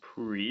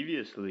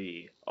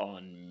Previously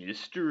on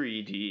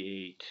Mystery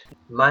D8.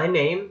 My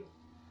name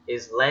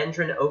is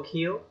Landrin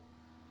Oakhill,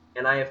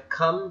 and I have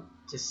come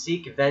to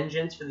seek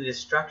vengeance for the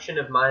destruction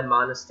of my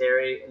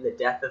monastery and the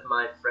death of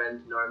my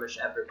friend Narmish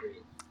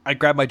Evergreen. I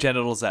grab my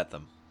genitals at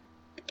them.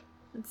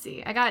 Let's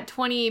see. I got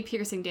 20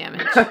 piercing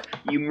damage.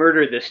 You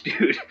murder this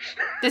dude.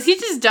 Does he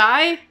just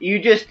die? You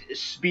just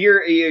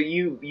spear,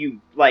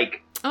 you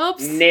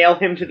Oops. nail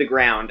him to the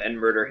ground and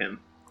murder him.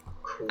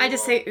 Cool. I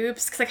just say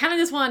oops, because I kind of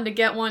just wanted to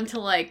get one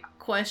to,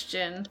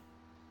 question.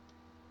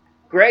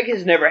 Greg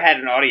has never had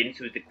an audience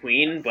with the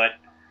Queen, but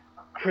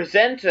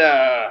present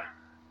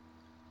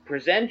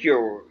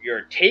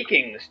your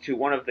takings to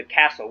one of the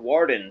castle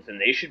wardens,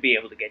 and they should be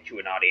able to get you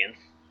an audience.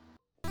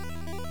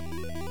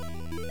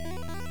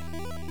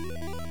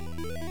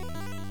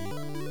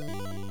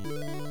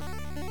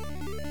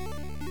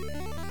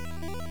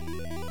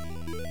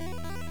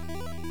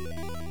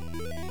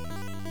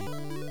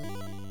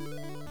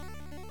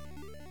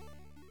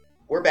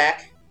 We're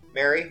back.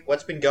 Mary,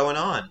 what's been going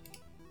on?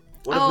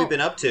 What have we been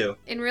up to?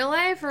 In real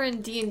life or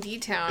in D&D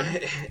town?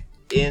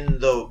 In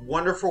the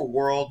wonderful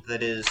world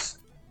that is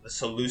the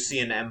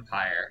Seleucian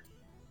Empire.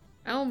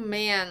 Oh,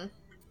 man.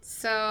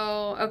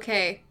 So,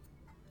 okay.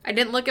 I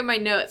didn't look at my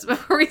notes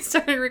before we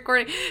started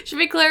recording. Should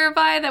we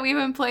clarify that we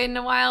haven't played in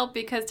a while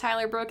because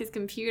Tyler broke his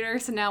computer,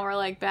 so now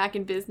we're, back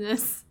in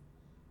business?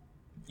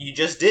 You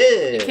just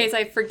did! In case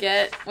I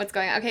forget what's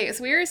going on. Okay,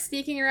 so we were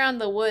sneaking around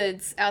the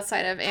woods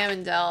outside of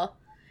Amundel,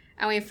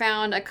 and we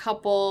found a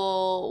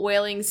couple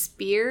Wailing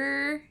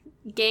Spear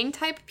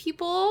gang-type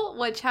people,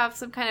 which have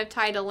some kind of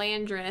tie to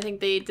Landrin. I think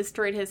they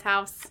destroyed his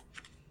house.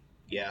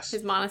 Yes.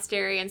 His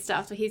monastery and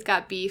stuff, so he's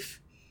got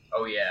beef.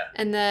 Oh, yeah.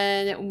 And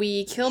then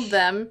we killed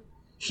them.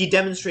 He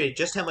demonstrated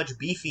just how much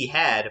beef he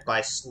had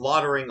by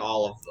slaughtering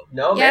all of them.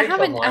 No, Yeah,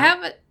 Mary I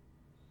haven't.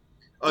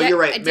 Oh, Yeah, you're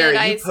right, I did. Mary,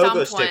 I you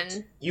pogo stomped sticked.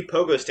 one. You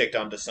pogo sticked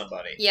onto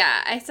somebody.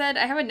 Yeah, I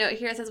have a note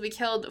here that says we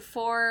killed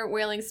 4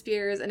 Wailing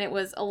Spears, and it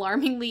was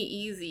alarmingly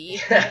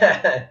easy.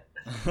 yeah,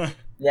 we've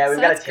got a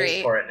that's taste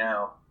great. for it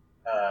now.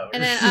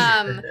 And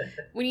then,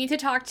 we need to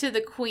talk to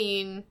the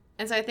Queen,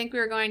 and so I think we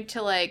were going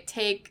to,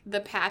 take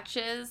the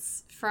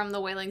patches from the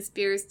Wailing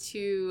Spears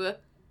to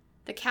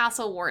the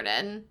Castle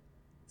Warden,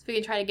 so we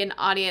can try to get an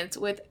audience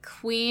with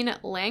Queen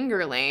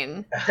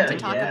Langerlane to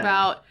talk Yeah.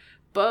 about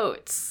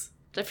boats.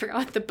 I forgot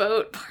what the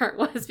boat part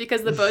was,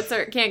 because the boats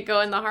can't go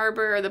in the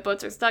harbor, or the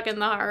boats are stuck in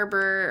the harbor,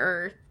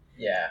 or...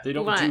 Yeah. They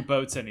don't What? do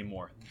boats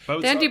anymore.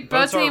 Boats, They don't do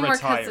boats are anymore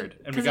 'cause retired,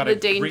 of- and 'cause we of gotta the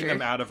danger. bring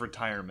them out of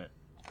retirement.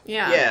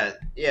 Yeah.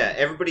 Yeah,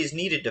 everybody's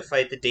needed to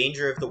fight the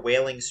danger of the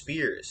Wailing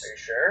Spears. Are you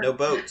sure? No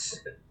boats.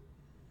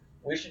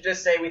 We should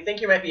just say we think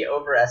you might be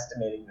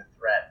overestimating the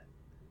threat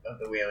of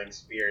the Wailing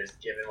Spears,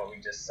 given what we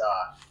just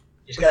saw.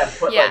 You just gotta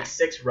put, Yeah.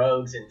 6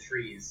 rogues in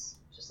trees,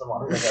 just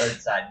along the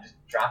roadside, and just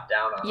drop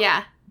down on them,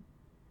 Yeah.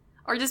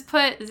 Or just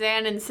put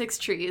Zan in 6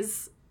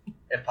 trees,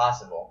 if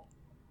possible.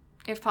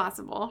 if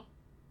possible.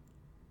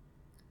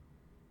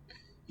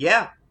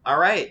 Yeah,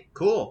 alright,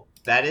 cool.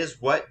 That is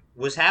what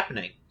was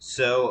happening.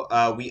 So,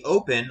 we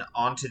open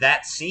onto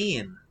that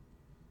scene.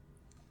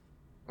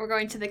 We're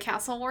going to the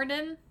Castle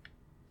Warden.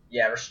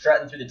 Yeah, we're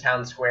strutting through the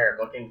town square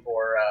looking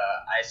for,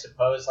 I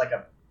suppose,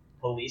 a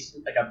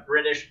a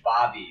British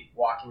Bobby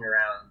walking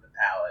around the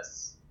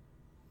palace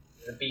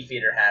with a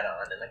Beefeater hat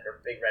on and, a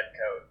big red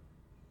coat.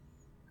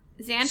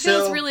 Zan So-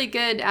 feels really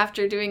good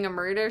after doing a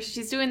murder.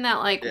 She's doing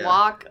that, Yeah.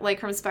 walk,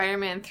 from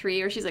Spider-Man 3,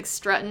 where she's,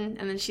 strutting,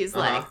 and then she's,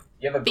 Uh-huh.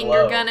 You have a finger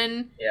glow.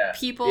 gunning Yeah.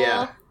 people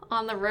Yeah.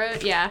 on the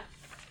road. Yeah.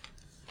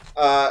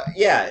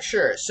 Yeah,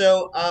 sure.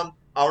 So,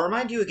 I'll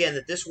remind you again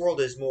that this world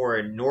is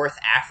more North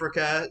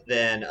Africa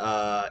than,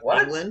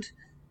 What? England.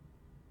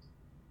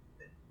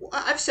 Well,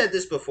 I've said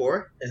this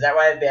before. Is that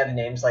why they have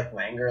names like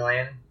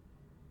Langerland?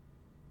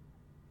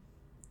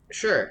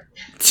 Sure.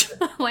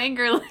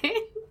 Langerlane.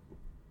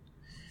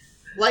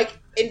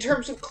 In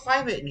terms of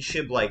climate and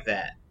shit like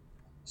that.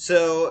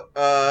 So,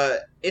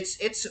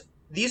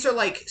 these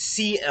are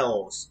sea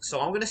elves,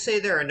 so I'm gonna say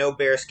there are no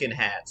bearskin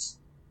hats.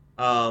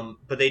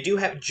 But they do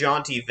have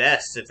jaunty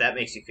vests, if that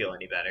makes you feel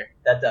any better.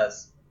 That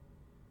does.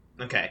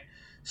 Okay.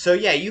 So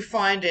yeah, you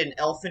find an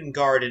elfin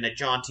guard in a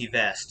jaunty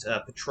vest,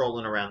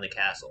 patrolling around the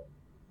castle.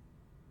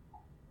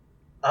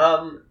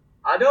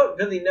 I don't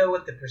really know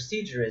what the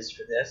procedure is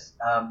for this,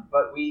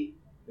 but we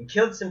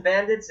killed some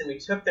bandits and we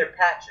took their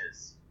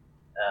patches.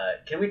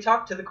 Can we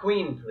talk to the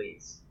Queen,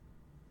 please?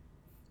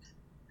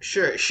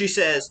 Sure, she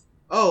says,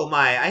 "Oh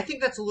my, I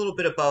think that's a little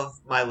bit above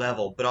my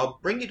level, but I'll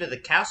bring you to the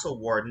castle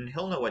warden,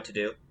 he'll know what to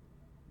do."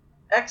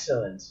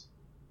 Excellent.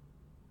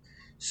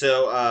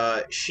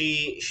 So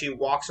she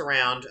walks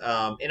around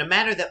in a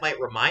manner that might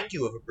remind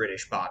you of a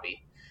British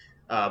Bobby,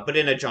 but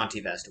in a jaunty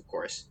vest, of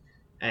course,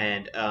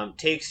 and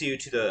takes you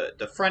to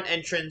the front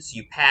entrance.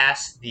 You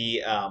pass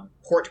the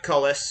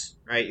portcullis,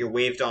 right? You're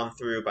waved on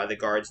through by the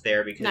guards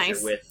there because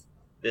Nice. you're with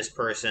this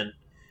person.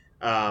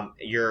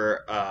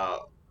 You're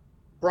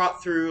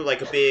brought through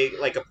like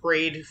a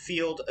parade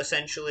field,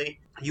 essentially.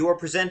 You are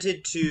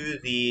presented to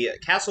the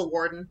castle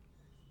warden.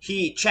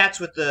 He chats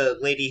with the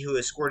lady who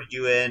escorted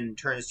you in,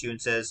 turns to you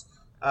and says,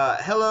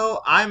 Hello,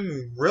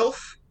 I'm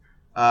Rilf.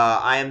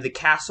 I am the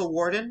castle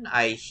warden.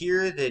 I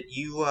hear that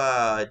you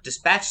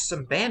dispatched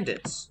some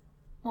bandits.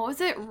 What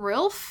was it?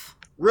 Rilf?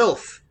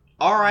 Rilf.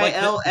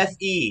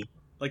 R-I-L-F-E.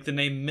 Like the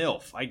name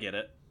MILF. I get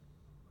it.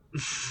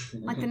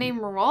 Like the name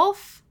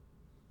Rolf?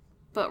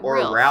 But Or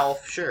Rilf.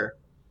 Ralph, sure.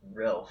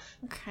 Rilf.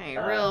 Okay,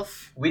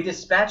 Rilf. We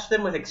dispatched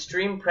them with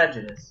extreme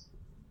prejudice.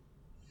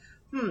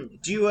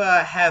 Do you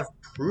have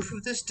proof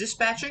of this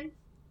dispatching?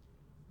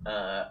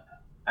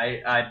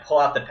 I pull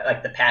out the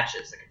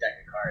patches, like a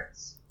deck of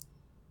cards.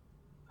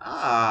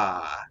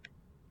 Ah.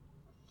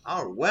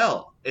 Oh,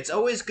 well. It's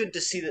always good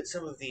to see that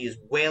some of these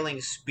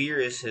wailing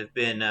spears have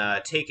been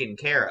taken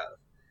care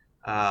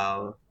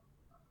of.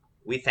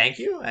 We thank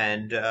you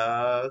and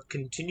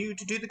continue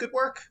to do the good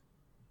work.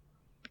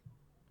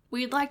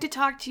 We'd like to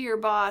talk to your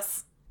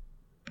boss.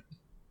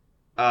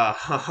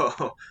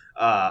 The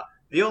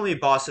only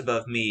boss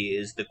above me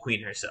is the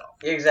queen herself.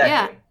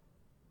 Exactly.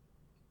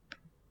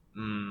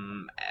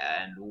 And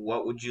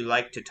what would you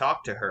like to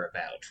talk to her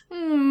about?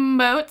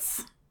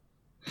 Boats.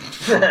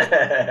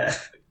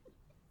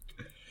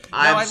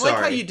 I'm I sorry.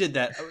 like how you did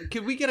that.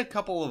 Can we get a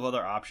couple of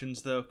other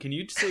options, though? Can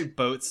you say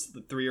boats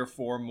 3 or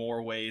 4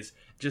 more ways,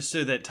 just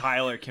so that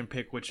Tyler can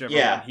pick whichever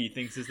one he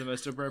thinks is the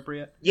most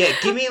appropriate? Yeah,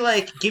 give me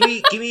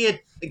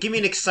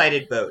an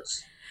excited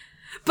boats.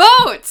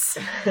 Boats!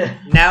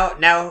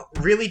 Now,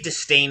 really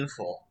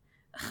disdainful.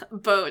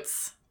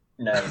 Boats.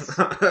 Nice.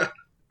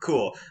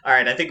 Cool. All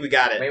right, I think we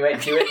got it.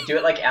 Wait, do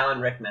it like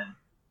Alan Rickman.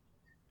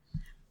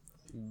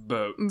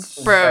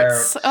 Boats.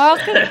 Boats. Oh,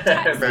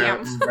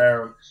 goddamn.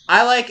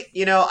 I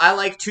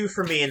like 2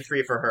 for me and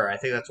 3 for her. I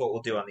think that's what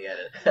we'll do on the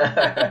edit.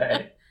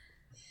 Alright.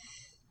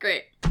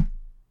 Great.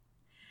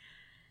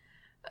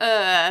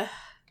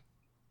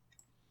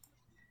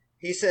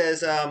 He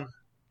says,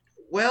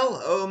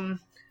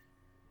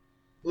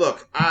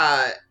 look,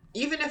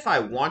 even if I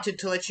wanted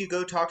to let you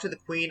go talk to the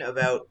queen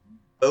about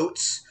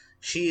boats,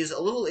 she's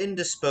a little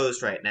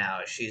indisposed right now.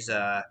 She's,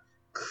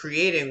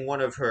 creating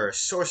one of her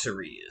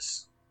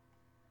sorceries.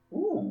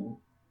 Ooh.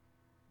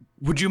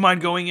 Would you mind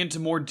going into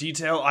more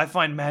detail? I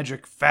find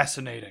magic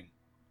fascinating.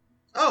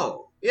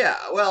 Oh, yeah,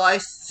 well, I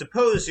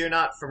suppose you're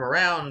not from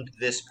around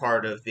this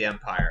part of the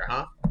Empire,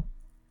 huh?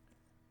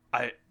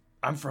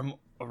 I'm from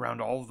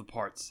around all of the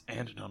parts,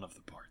 and none of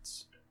the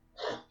parts.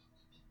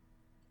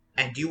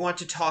 And you want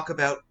to talk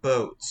about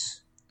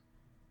boats?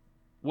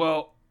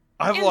 Well,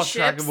 I've And lost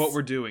track ships. of what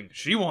we're doing.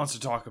 She wants to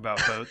talk about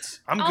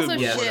boats. I'm Also good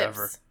with ships.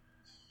 whatever.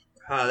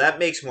 That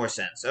makes more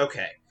sense.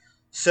 Okay.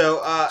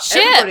 So, Ships!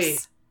 everybody...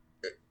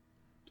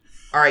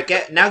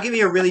 Alright, now give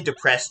me a really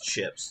depressed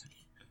ships.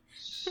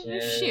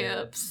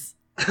 Ships.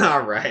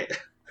 Alright.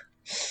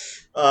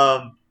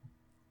 I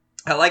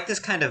like this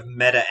kind of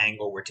meta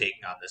angle we're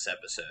taking on this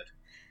episode.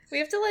 We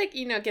have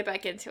to, get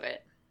back into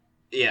it.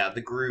 Yeah, the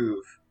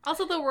groove.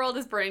 Also, the world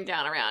is burning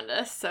down around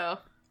us, so...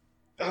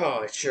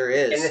 Oh, it sure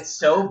is. And it's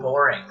so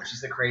boring, which is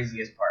the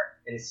craziest part.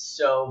 It is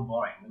so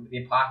boring.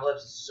 The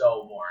apocalypse is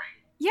so boring.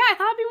 Yeah, I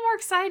thought it'd be more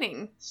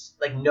exciting.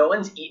 Like, no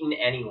one's eaten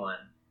anyone.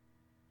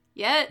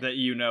 Yet. That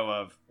you know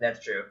of.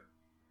 That's true.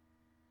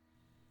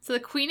 So the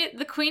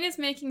queen is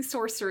making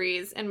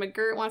sorceries, and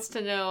McGirt wants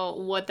to know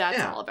what that's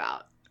all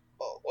about.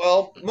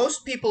 Well,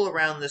 most people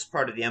around this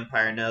part of the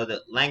Empire know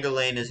that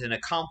Langerlane is an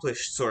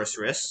accomplished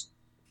sorceress.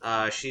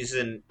 She's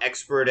an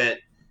expert at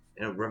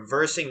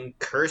reversing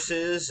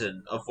curses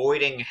and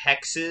avoiding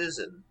hexes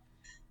and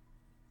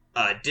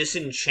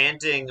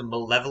disenchanting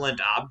malevolent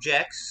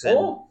objects.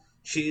 And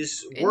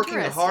she's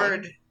working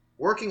hard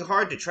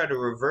to try to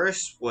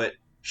reverse what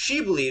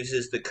she believes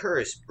is the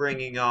curse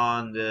bringing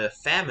on the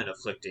famine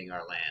afflicting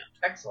our land.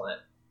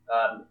 Excellent.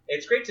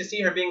 It's great to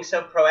see her being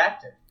so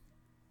proactive.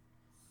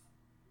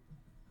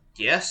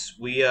 Yes,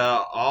 we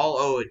all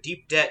owe a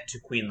deep debt to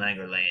Queen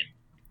Langerlane.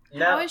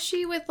 How is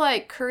she with,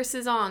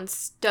 curses on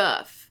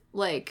stuff?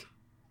 Like,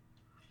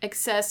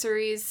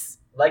 accessories?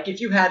 Like if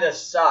you had a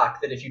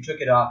sock that if you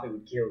took it off, it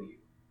would kill you.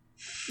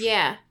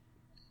 Yeah.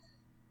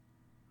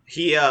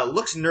 He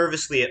looks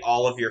nervously at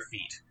all of your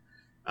feet,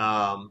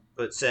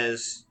 but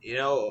says,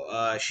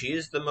 she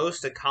is the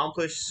most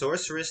accomplished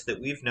sorceress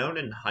that we've known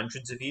in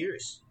hundreds of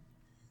years.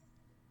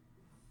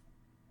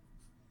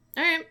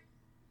 Alright.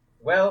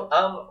 Well,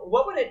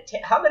 what would it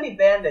how many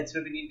bandits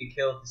would we need to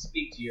kill to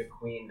speak to your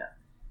queen?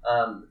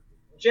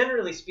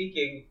 Generally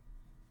speaking,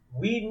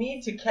 we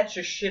need to catch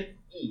a ship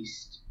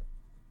east,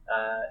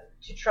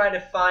 to try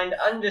to find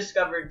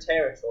undiscovered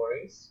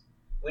territories.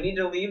 We need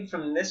to leave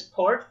from this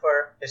port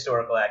for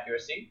historical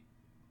accuracy,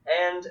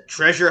 and...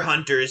 Treasure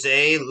hunters,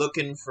 eh?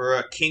 Looking for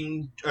a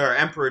king, or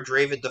Emperor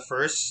Dravid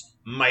I,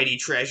 mighty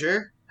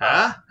treasure?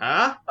 Huh?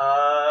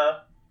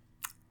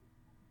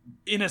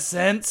 In a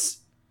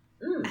sense.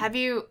 Have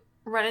you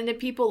run into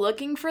people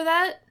looking for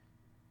that?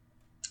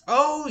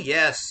 Oh,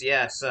 yes.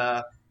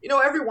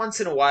 Every once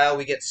in a while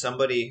we get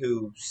somebody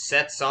who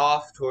sets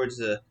off towards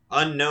the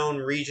unknown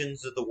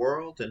regions of the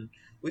world, and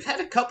we've had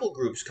a couple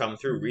groups come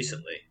through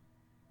recently.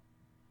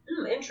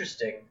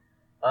 Interesting.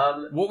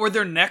 What were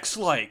their necks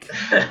like?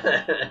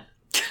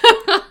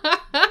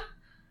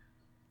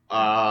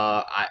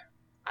 I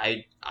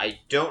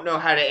don't know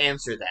how to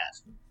answer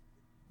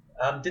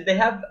that. Did they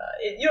have?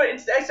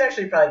 It's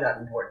actually probably not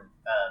important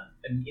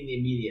in the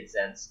immediate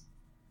sense.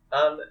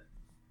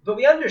 But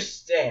we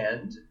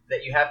understand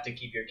that you have to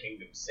keep your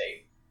kingdom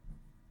safe,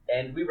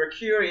 and we were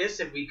curious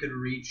if we could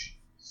reach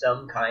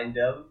some kind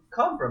of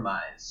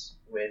compromise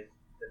with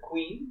the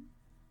Queen,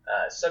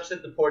 such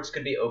that the ports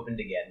could be opened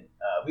again.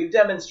 We've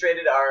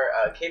demonstrated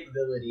our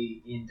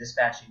capability in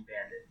dispatching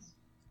bandits.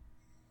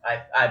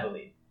 I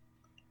believe.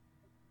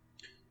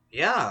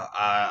 Yeah,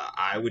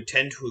 I would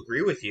tend to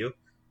agree with you.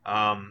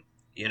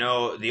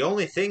 The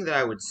only thing that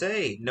I would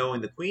say,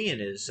 knowing the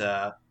Queen, is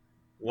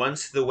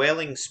once the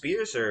whaling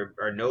spears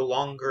are no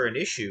longer an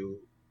issue,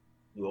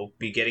 we'll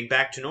be getting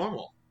back to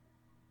normal.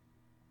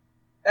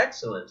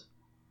 Excellent.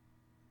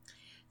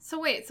 So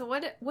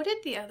what did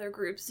the other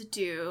groups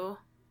do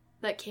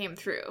that came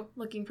through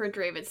looking for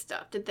Dravid's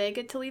stuff? Did they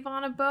get to leave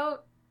on a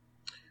boat?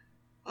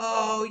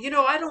 Oh,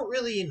 I don't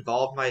really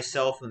involve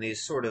myself in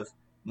these sort of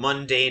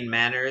mundane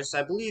manners.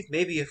 I believe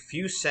maybe a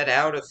few set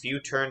out, a few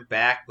turned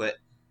back, but,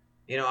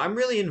 I'm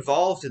really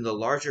involved in the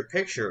larger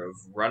picture of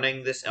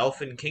running this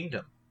elfin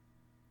kingdom.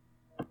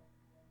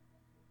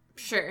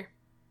 Sure.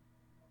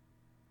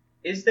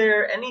 Is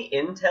there any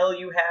intel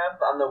you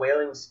have on the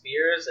Wailing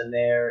Spears and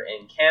their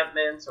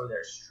encampments or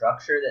their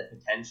structure that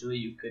potentially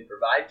you could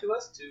provide to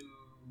us to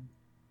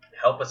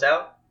help us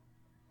out?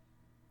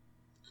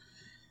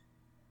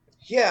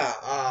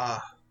 Yeah,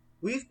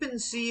 we've been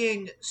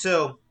seeing...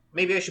 So,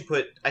 maybe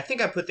I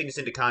think I put things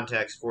into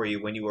context for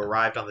you when you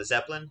arrived on the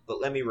Zeppelin,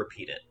 but let me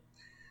repeat it.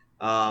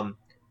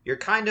 You're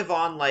kind of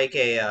on like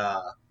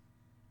a...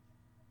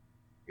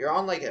 You're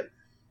on like a...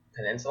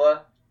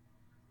 Peninsula?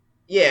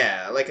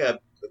 Yeah, like a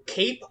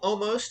cape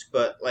almost,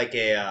 but like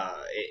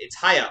it's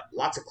high up,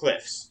 lots of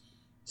cliffs,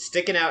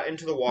 sticking out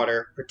into the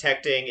water,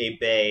 protecting a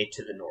bay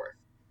to the north.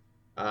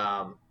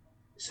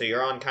 So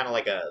you're on kind of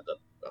like a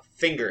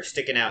finger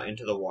sticking out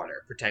into the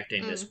water,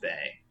 protecting this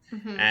bay.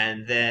 Mm-hmm.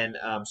 And then,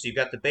 so you've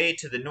got the bay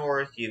to the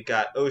north, you've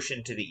got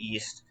ocean to the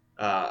east,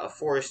 a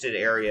forested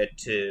area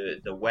to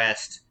the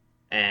west,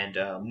 and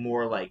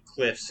more like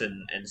cliffs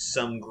and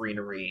some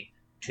greenery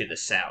to the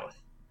south.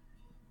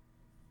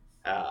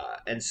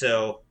 And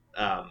so,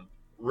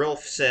 Rilf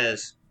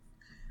says,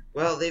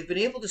 well, they've been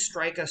able to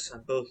strike us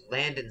on both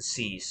land and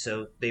sea,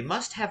 so they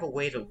must have a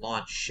way to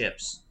launch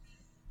ships.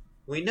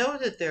 We know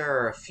that there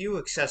are a few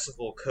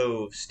accessible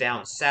coves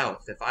down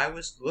south. If I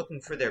was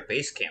looking for their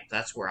base camp,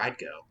 that's where I'd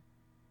go.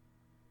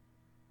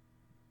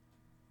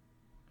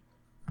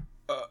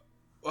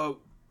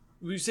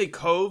 When you say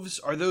coves,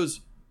 are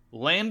those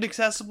land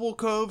accessible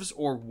coves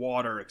or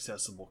water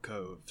accessible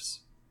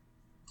coves?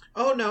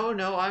 Oh,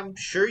 no, I'm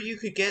sure you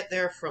could get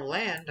there from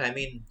land. I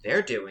mean,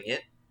 they're doing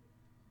it.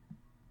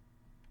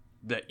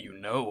 That you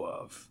know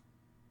of?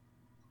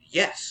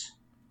 Yes.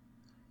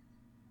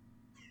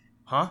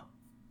 Huh?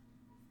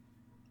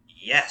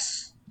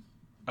 Yes.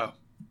 Oh.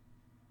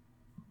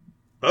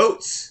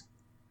 Boats.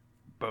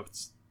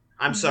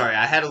 I'm sorry,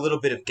 I had a little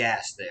bit of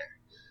gas there.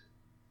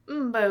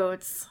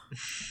 Boats.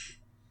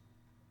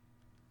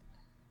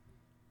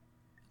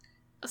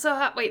 So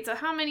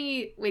how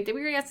many... Wait, did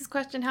we already ask this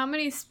question? How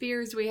many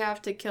spears do we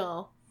have to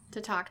kill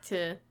to talk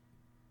to...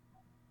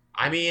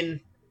 I mean,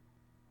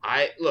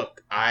 I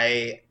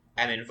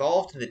am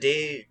involved in the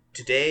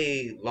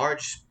day-to-day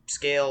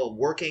large-scale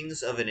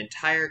workings of an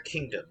entire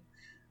kingdom.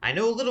 I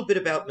know a little bit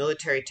about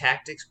military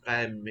tactics, but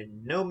I'm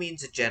in no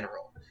means a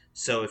general.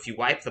 So if you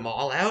wipe them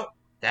all out,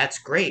 that's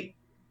great.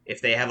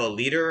 If they have a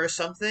leader or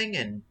something,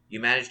 and you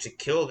manage to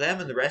kill them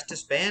and the rest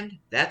disband,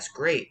 that's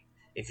great.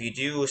 If you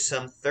do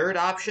some third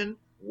option,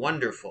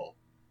 wonderful.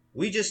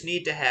 We just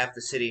need to have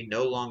the city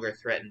no longer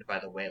threatened by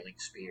the Wailing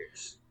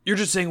Spears. You're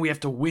just saying we have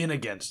to win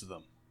against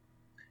them.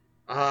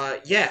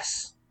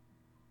 Yes.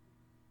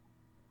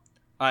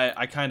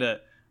 I kind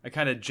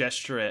of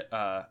gesture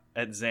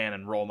at Zan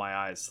and roll my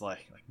eyes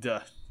like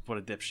duh, what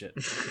a dipshit.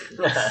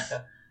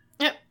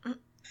 Yep.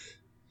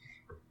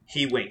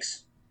 He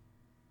winks.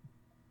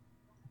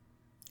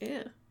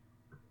 Yeah.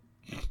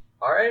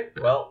 All right.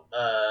 Well,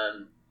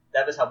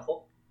 that was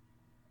helpful.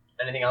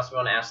 Anything else we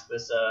want to ask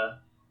this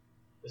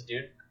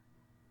dude?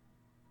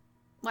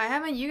 Why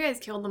haven't you guys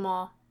killed them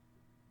all?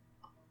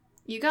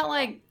 You got,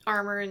 like,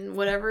 armor and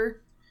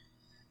whatever.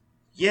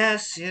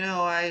 Yes,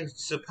 I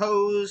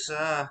suppose,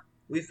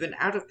 we've been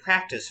out of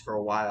practice for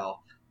a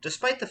while.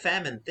 Despite the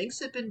famine, things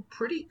have been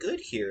pretty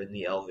good here in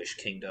the Elvish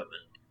Kingdom,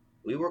 and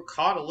we were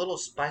caught a little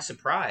by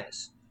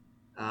surprise.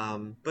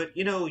 But,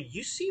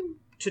 you seem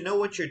to know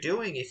what you're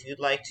doing. If you'd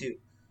like to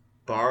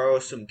borrow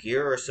some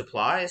gear or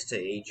supplies to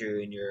aid you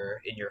in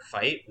your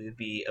fight, we'd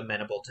be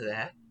amenable to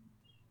that.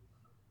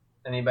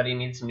 Anybody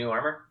need some new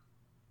armor?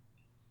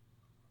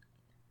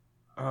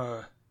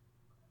 Yeah.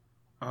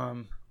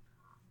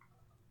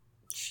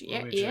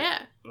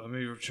 Let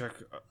me check.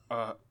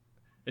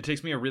 It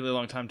takes me a really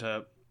long time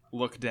to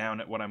look down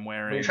at what I'm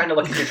wearing. You're trying to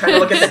look at the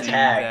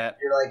tag. That.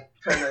 You're like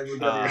trying to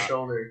look over your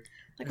shoulder.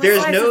 Like,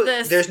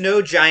 There's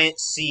no giant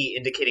C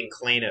indicating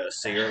Klanos,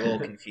 so you're a little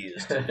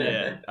confused.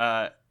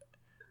 Yeah.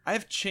 I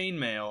have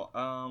chainmail.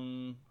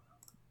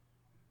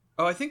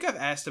 Oh, I think I've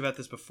asked about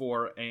this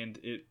before,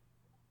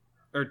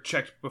 or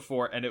checked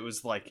before, and it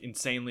was like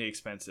insanely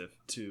expensive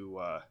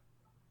to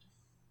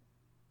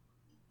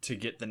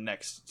get the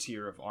next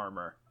tier of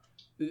armor.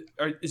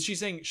 Is she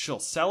saying she'll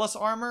sell us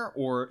armor,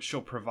 or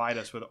she'll provide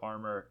us with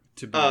armor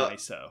to be an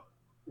ISO?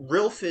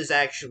 Rilf is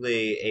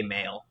actually a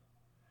male.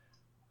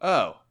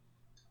 Oh.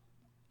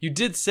 You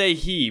did say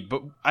he,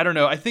 but I don't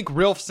know. I think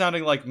Rilf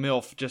sounding like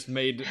MILF just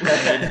made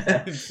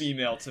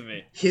female to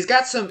me. He's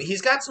got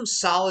some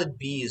solid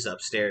B's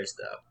upstairs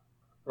though.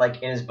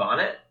 Like in his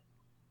bonnet?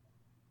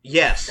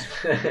 Yes.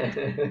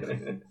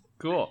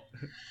 Cool.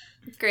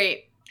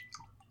 Great.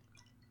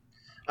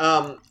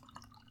 So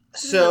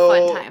This is a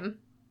fun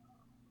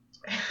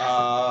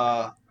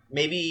time.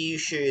 Maybe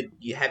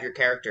you have your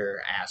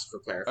character ask for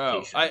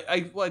clarification.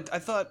 I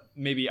thought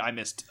maybe I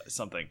missed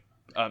something.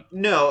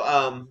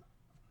 No,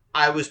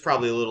 I was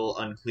probably a little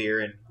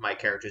unclear in my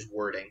character's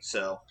wording,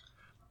 so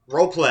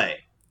roleplay.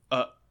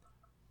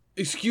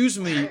 Excuse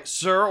me,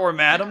 sir or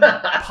madam,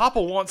 Papa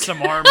wants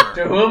some armor.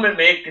 To whom it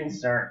may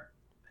concern.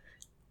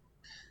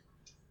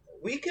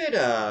 We could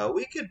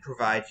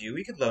provide you.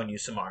 We could loan you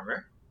some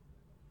armor.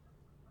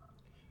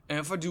 And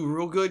if I do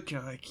real good, can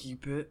I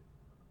keep it?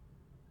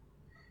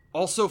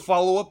 Also,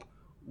 follow up.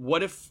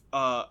 What if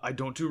I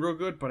don't do real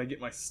good, but I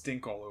get my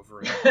stink all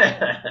over it?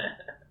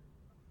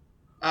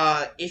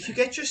 If you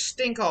get your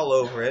stink all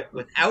over it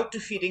without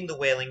defeating the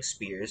Wailing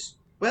Spears,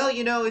 well,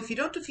 if you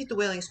don't defeat the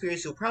Wailing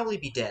Spears, you'll probably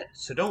be dead.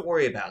 So don't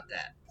worry about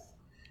that.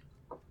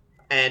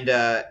 And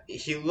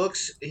he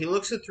looks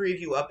the three of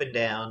you up and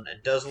down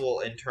and does a little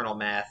internal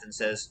math and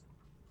says,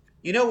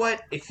 "You know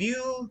what? If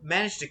you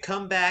manage to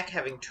come back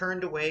having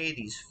turned away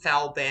these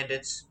foul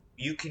bandits,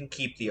 you can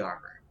keep the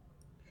armor."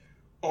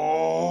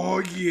 Oh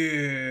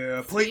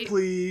yeah, plate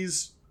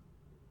please.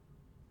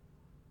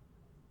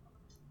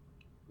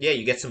 Yeah,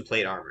 you get some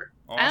plate armor.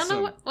 Awesome. I don't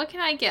know what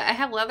can I get. I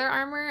have leather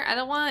armor. I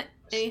don't want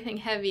anything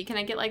heavy. Can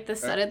I get like the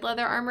studded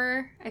leather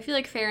armor? I feel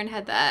like Farron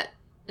had that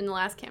in the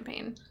last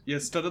campaign. Yeah,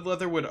 studded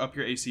leather would up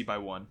your AC by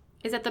 1.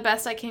 Is that the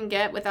best I can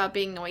get without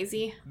being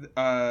noisy?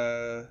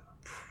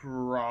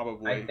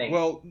 Probably. I think.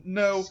 Well,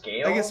 no.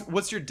 Scale? I guess.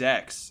 What's your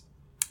dex?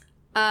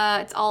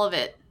 It's all of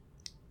it.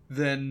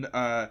 Then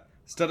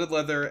studded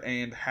leather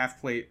and half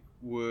plate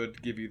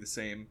would give you the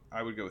same.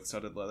 I would go with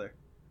studded leather.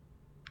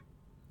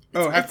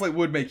 Half plate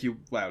would make you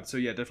loud, so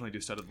yeah, definitely do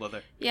studded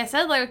leather. Yeah,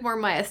 studded leather is more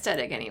my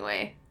aesthetic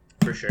anyway.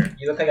 For sure.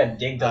 You look like a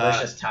Dig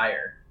Delicious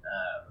tire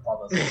with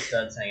all those little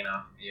studs hanging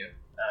off of you.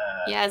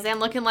 Yeah, Zan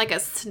looking like a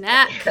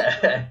snack.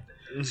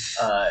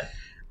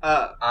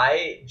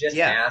 I just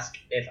ask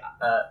if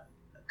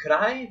could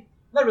I? I'm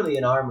not really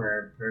an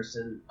armor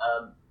person.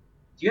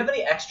 Do you have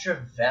any extra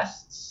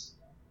vests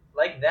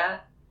like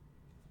that?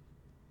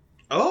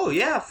 Oh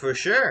yeah, for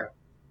sure.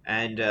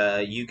 And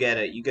you get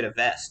a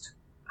vest.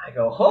 I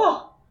go,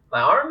 oh,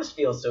 my arms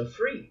feel so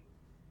free.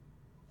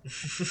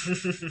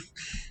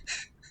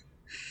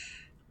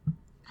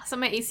 So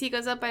my AC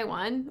goes up by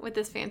 1 with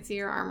this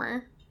fancier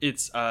armor.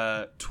 It's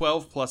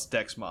 12 plus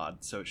dex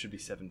mod, so it should be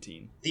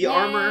 17. The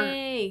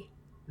armor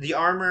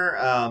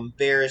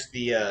bears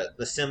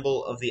the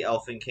symbol of the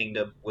Elfin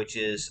Kingdom, which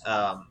is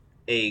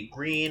a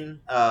green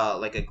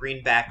like a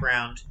green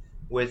background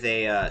with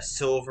a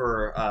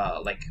silver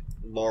like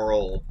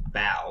laurel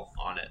bough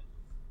on it.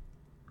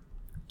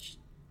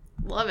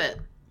 Love it.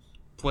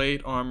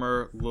 Plate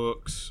armor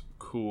looks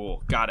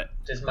cool. Got it.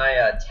 Does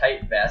my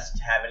tight vest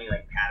have any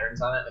like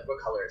patterns on it? Like, what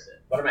color is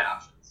it? What are my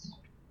options?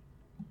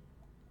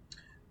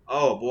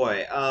 Oh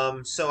boy.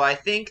 So I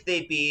think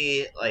they'd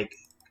be like,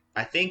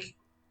 I think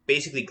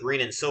basically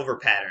green and silver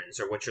patterns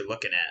are what you're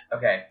looking at.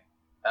 Okay.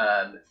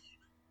 I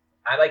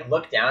like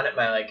look down at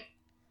my like,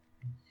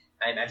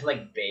 I imagine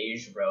like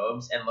beige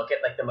robes and look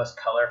at like the most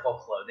colorful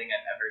clothing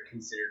I've ever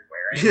considered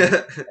wearing.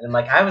 And I'm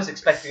like, I was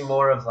expecting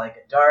more of like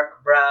a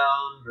dark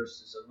brown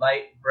versus a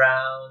light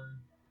brown.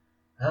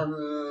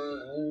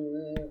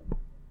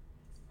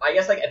 I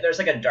guess like if there's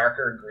like a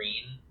darker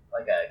green,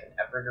 like an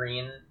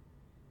evergreen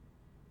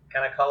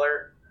kind of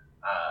color,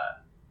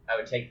 I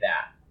would take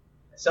that.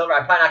 Silver,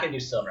 I'm probably not gonna do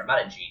silver. I'm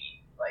not a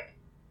genie. Like,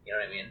 you know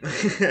what I mean?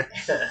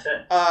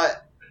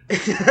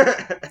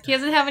 He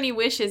doesn't have any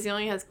wishes. He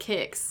only has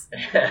kicks.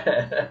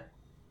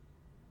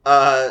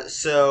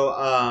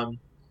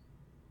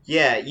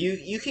 Yeah,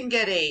 you can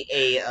get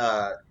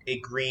a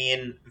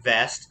green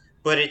vest,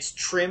 but it's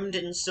trimmed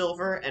in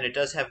silver, and it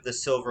does have the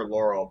silver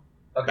laurel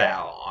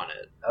bough on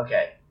it.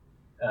 Okay.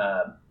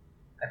 I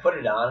put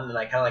it on, and then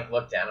I kind of like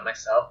look down at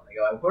myself. And I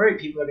go, I worry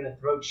people are going to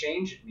throw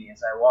change at me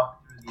as I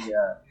walk through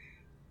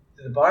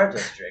the bar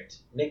district,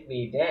 make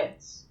me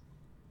dance.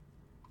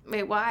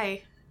 Wait,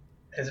 why?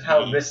 Because of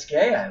how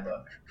risque I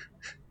look.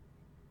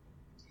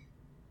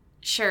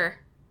 Sure.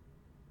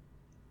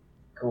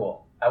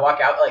 Cool. I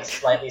walk out like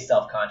slightly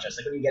self-conscious,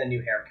 like when you get a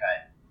new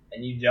haircut,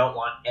 and you don't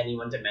want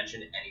anyone to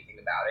mention anything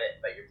about it,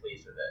 but you're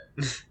pleased with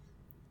it.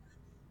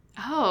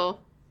 Oh.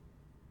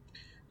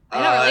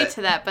 I don't relate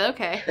to that, but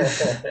okay.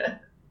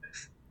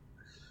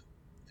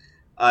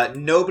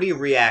 Nobody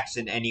reacts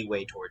in any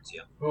way towards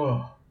you.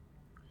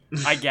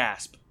 I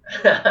gasp.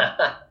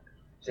 Damn,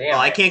 Well,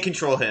 I can't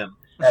control him.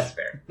 That's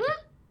fair.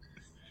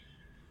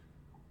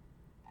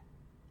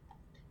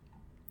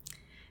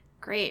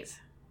 Great.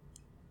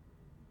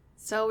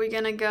 So we're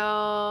gonna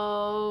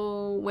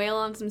go wail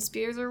on some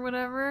spears or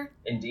whatever?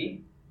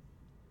 Indeed.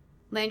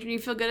 Lantern, you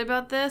feel good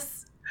about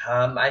this?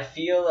 I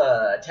feel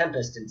a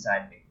tempest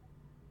inside me.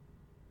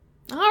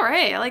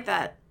 Alright, I like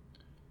that.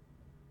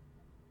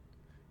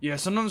 Yeah,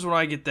 sometimes when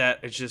I get that,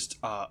 it's just,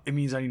 it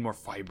means I need more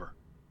fiber.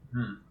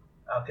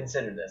 I'll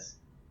consider this.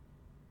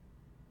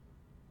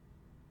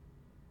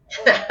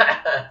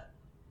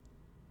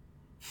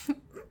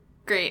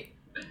 Great.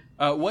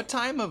 What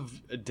time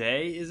of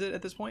day is it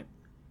at this point?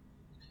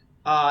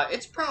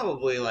 It's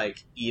probably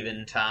like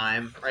even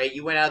time, right?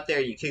 You went out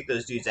there, you kicked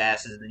those dudes'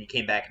 asses, and then you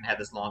came back and had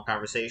this long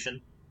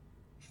conversation.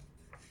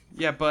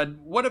 Yeah, bud,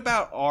 what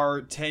about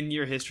our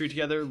 10-year history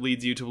together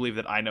leads you to believe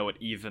that I know what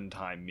even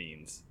time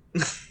means?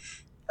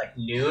 Like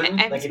noon?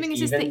 I'm like assuming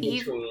it's it's just even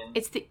the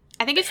between...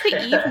 I think it's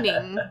the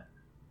evening.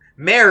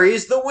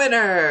 Mary's the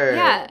winner!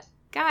 Yeah,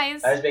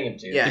 guys. I was being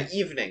obtuse. Yeah,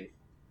 evening.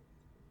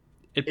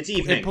 It's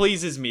evening. It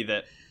pleases me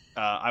that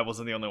I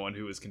wasn't the only one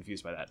who was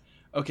confused by that.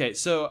 Okay,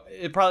 so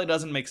it probably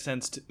doesn't make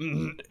sense to...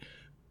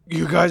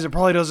 you guys, it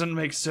probably doesn't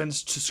make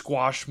sense to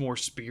squash more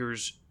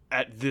spears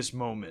at this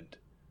moment.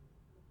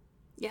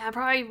 Yeah,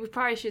 we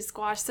probably should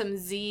squash some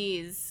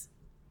Z's.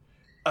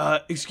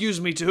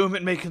 Excuse me, to whom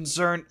it may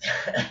concern,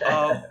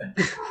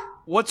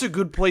 what's a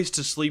good place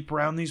to sleep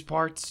around these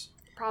parts?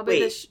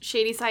 Probably Wait. the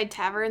Shady Side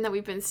Tavern that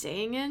we've been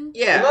staying in. I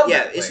Yeah, love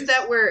yeah. that place.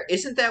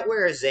 Isn't that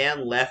where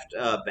Zan left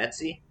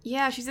Betsy?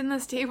 Yeah, she's in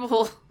this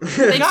table.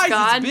 Thanks, Guys,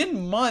 God. it's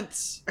been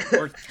months.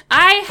 Or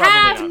I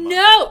have Probably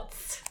not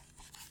notes!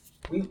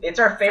 It's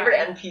our favorite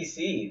Sorry.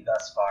 NPC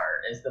thus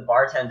far, is the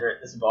bartender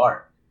at this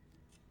bar.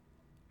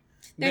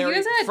 No, he Mary,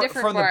 was at a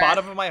different from bar. the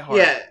bottom of my heart,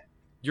 Yeah.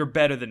 you're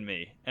better than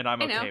me, and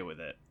I'm I know. okay with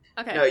it.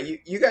 Okay. No,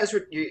 you guys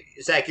were...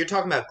 Zach, you're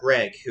talking about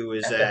Greg, who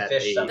was At at the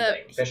fish a... something.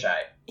 Fish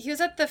eye. He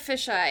was at the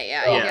Fisheye.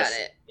 Yeah, Oh, you got yes.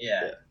 it.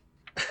 Yeah. Yeah.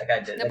 That guy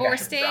did. No, that but guy we're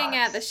staying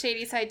at rocks. the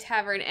Shady Side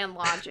Tavern and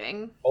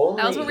Lodging.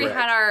 Only That was where we Right.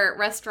 had our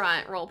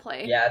restaurant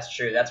roleplay. Yeah, that's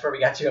true. That's where we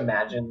got to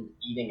imagine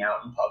eating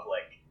out in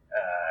public.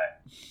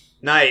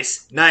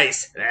 Nice.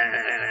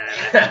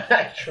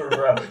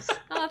 Gross.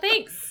 Oh,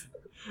 thanks.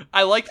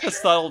 I like the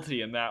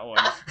subtlety in that one.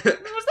 Was that a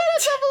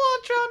double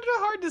entendre?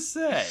 Hard to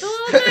say. It's a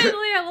little bit,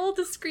 yeah, a little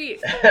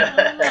discreet. I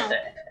don't know.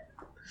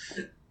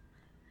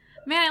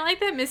 Man, I like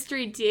that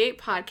Mystery D8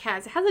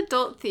 podcast. It has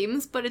adult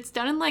themes, but it's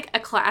done in like a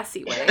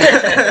classy way.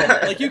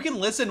 Like you can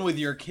listen with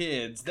your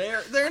kids.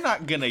 They're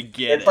not gonna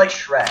get It's it. like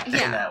Shrek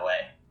Yeah. in that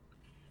way.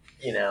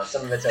 You know,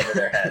 some of it's over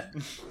their head.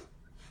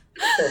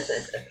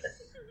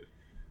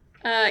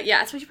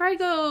 Yeah, so we should probably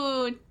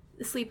go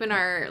sleep in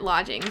our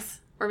lodgings.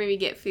 Or maybe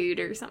get food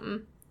or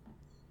something.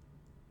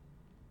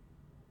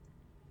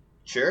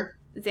 Sure.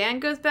 Zan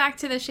goes back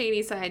to the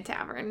Shady Side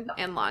Tavern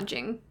and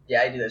Lodging.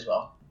 Yeah, I do as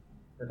well.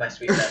 With my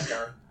sweet vest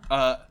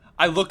on.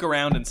 I look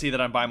around and see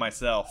that I'm by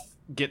myself,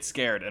 get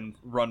scared, and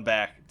run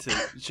back to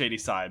Shady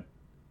Side.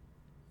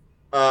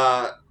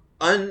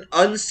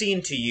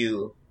 Unseen to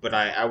you, but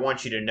I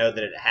want you to know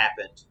that it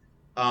happened.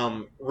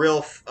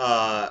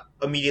 Rilf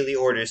immediately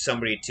orders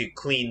somebody to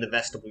clean the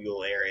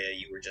vestibule area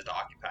you were just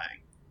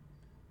occupying.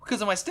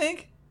 Because of my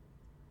stink?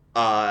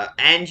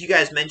 And you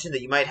guys mentioned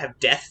that you might have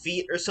death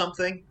feet or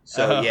something.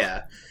 So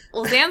yeah.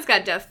 Well, Zan's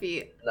got death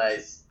feet.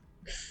 Nice.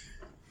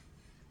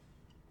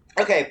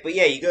 Okay, but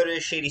yeah, you go to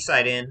Shady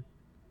Side Inn,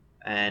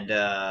 and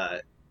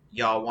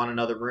y'all want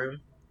another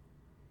room?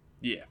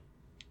 Yeah.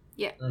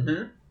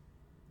 Mm-hmm.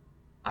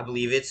 I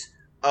believe it's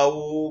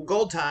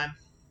gold time.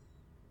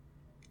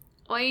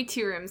 Well, I need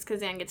 2 rooms because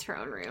Zan gets her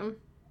own room.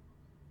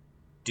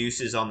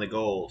 Deuces on the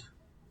gold.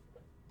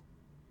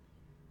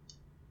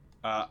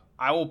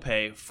 I will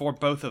pay for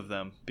both of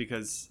them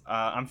because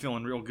I'm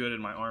feeling real good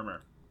in my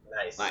armor.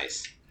 Nice.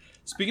 Nice.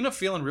 Speaking of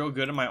feeling real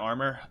good in my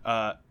armor,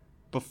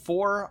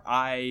 before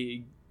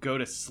I go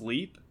to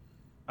sleep,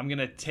 I'm going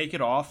to take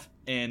it off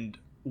and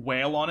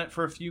wail on it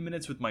for a few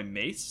minutes with my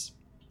mace.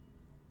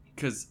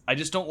 Because I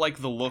just don't like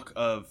the look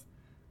of,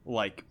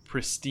 like,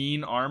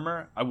 pristine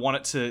armor. I want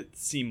it to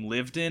seem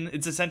lived in.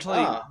 It's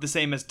essentially the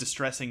same as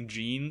distressing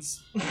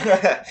jeans.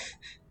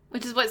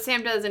 Which is what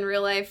Sam does in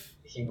real life.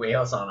 He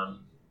wails on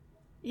him.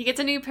 He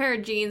gets a new pair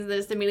of jeans and then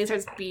just immediately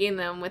starts beating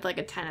them with like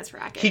a tennis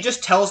racket. He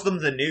just tells them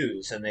the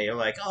news, and they're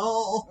like,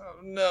 "Oh,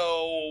 Oh,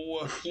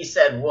 no. He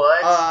said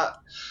what?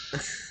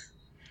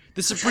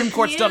 The Supreme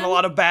Court's done a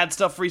lot of bad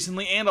stuff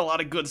recently and a lot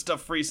of good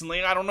stuff recently,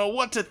 and I don't know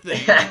what to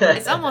think.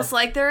 It's almost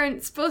like they're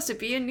supposed to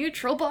be a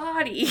neutral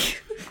body.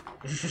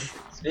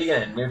 Speaking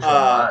of neutral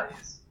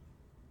bodies,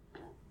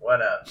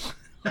 what up?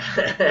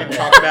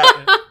 talk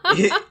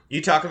about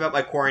you talk about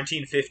my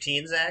quarantine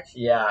 15, Zach."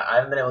 Yeah, I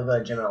haven't been able to go to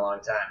the gym in a long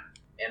time,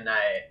 and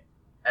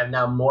I'm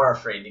now more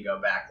afraid to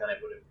go back than I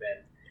would have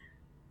been.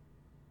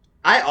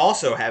 I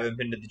also haven't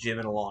been to the gym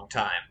in a long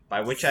time,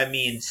 by which I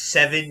mean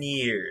 7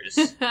 years.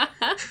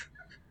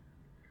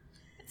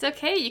 It's It's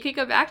okay. You could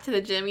go back to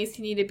the gym. You just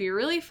need to be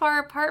really far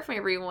apart from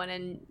everyone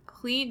and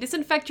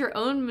disinfect your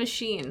own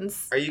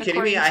machines. Are you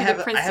kidding me? I have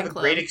a Club.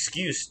 great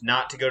excuse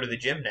not to go to the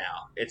gym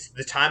now. It's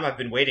the time I've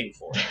been waiting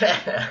for.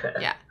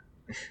 Yeah.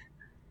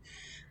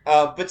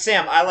 But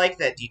Sam, I like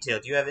that detail.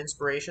 Do you have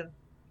inspiration?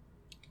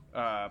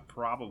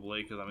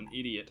 Probably, because I'm an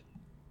idiot.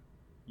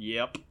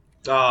 Yep.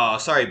 Oh,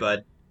 sorry,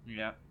 bud.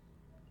 Yeah.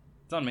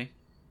 It's on me.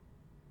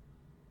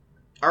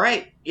 All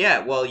right. Yeah,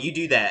 well, you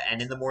do that,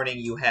 and in the morning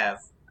you have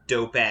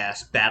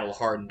dope-ass,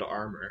 battle-hardened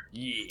armor.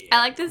 Yeah. I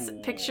like this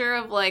cool. picture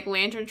of, like,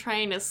 Lantern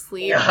trying to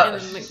sleep Yeah.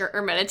 and then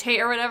or meditate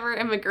or whatever,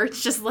 and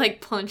McGirt's just, like,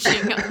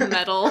 punching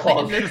metal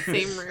in the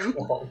same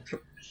room.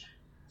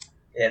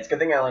 Yeah, it's a good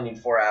thing I only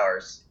need 4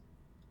 hours.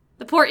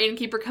 The poor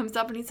innkeeper comes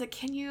up and he's like,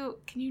 can you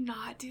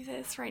not do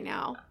this right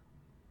now?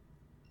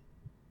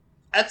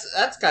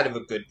 That's kind of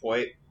a good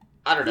point.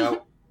 I don't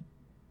know.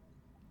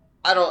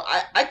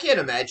 I can't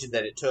imagine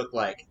that it took,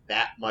 like,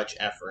 that much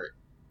effort.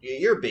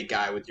 You're a big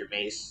guy with your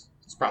mace.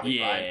 It's probably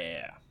fine.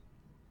 Yeah.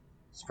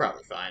 It's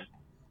probably fine.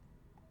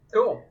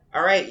 Cool.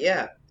 All right,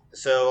 yeah.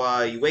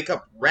 So you wake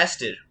up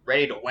rested,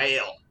 ready to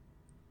wail.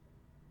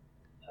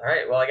 All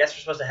right. Well, I guess we're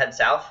supposed to head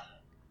south.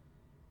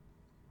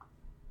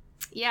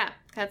 Yeah,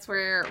 that's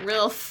where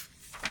Rilf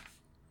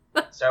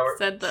So we're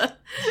said the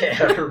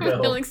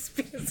Rilf. whaling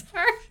spears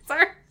are.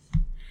 Sorry.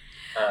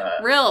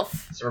 uh,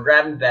 Rilf. so we're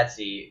grabbing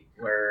Betsy.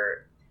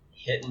 We're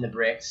hitting the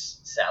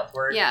bricks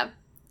southward. Yeah,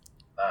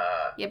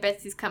 Uh, yeah,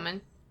 Betsy's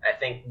coming. I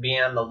think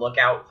being on the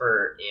lookout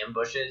for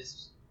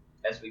ambushes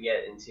as we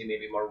get into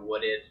maybe more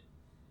wooded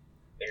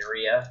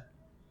area.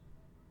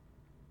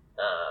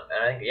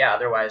 And I think, yeah,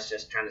 otherwise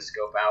just trying to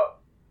scope out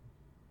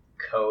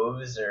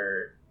coves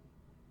or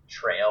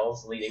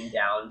trails leading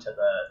down to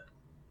the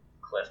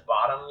cliff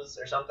bottoms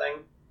or something.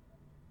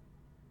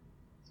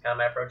 It's kind of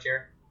my approach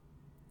here.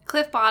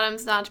 Cliff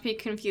Bottoms, not to be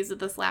confused with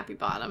the Slappy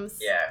Bottoms.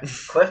 Yeah,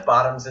 Cliff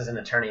Bottoms is an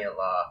attorney at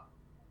law.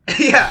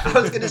 Yeah, I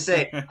was gonna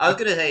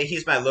say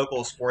he's my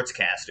local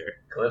sportscaster.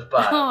 Cliff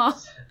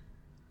Bottoms.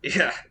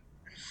 Yeah.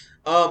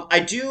 I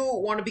do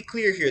want to be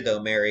clear here, though,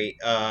 Mary.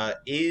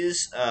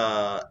 Is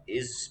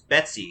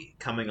Betsy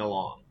coming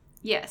along?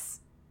 Yes.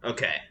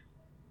 Okay.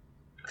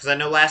 Because I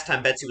know last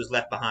time Betsy was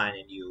left behind,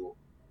 and you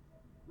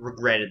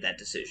regretted that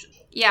decision.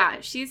 Yeah,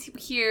 she's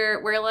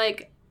here. We're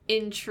like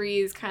in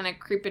trees, kind of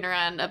creeping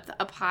around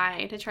up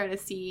high to try to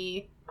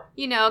see,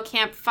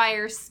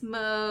 campfire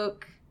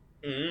smoke.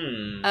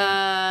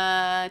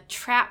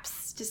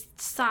 Traps, just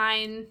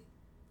sign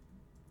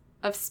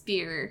of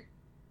spear.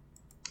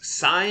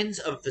 Signs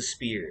of the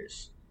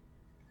spears.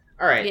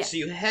 All right, Yeah. so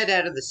you head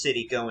out of the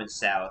city going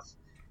south,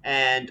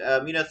 and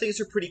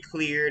things are pretty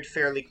cleared,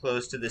 fairly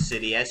close to the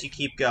city. As you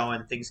keep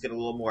going, things get a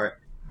little more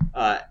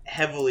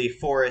heavily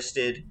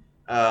forested.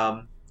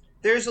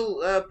 There's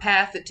a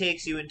path that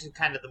takes you into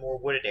kind of the more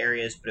wooded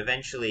areas, but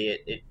eventually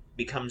it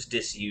becomes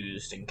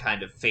disused and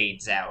kind of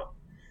fades out.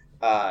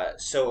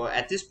 So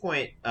at this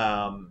point,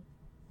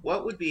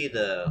 what would be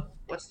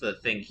what's the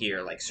thing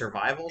here? Like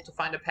survival to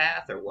find a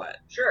path, or what?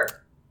 Sure.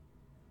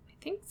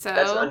 I think so.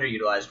 That's an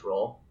underutilized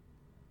role.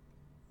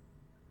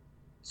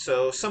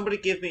 So somebody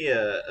give me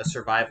a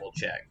survival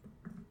check.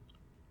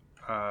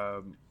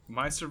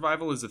 My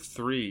survival is a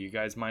 3. You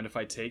guys mind if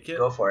I take it?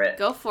 Go for it.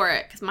 Go for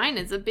it, because mine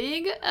is a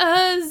big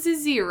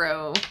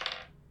 0.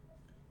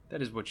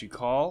 That is what you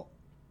call...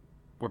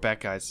 We're back,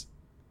 guys.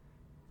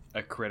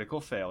 A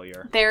critical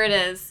failure. There it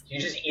is.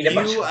 You just eat a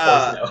bunch You,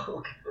 of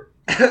poison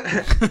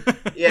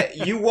oak. Yeah,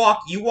 you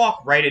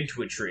walk right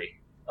into a tree.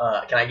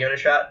 Can I give it a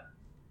shot?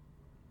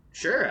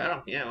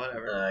 Sure,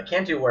 whatever.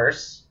 Can't do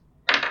worse.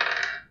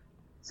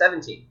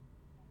 17.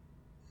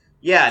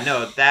 Yeah,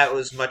 no, that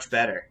was much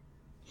better.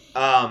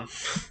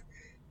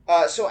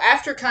 So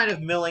after kind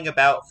of milling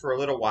about for a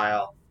little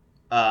while,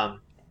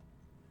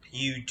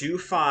 you do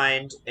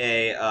find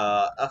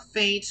a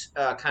faint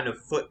kind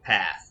of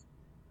footpath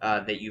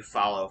that you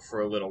follow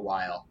for a little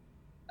while.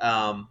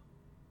 I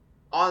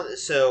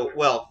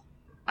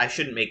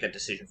shouldn't make that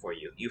decision for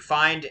you. You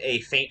find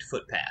a faint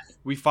footpath.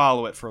 We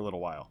follow it for a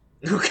little while.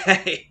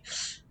 Okay.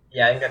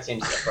 Yeah, I think that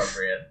seems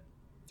appropriate.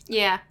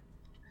 Yeah.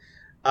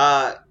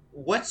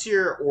 What's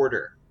your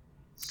order?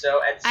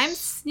 So I'm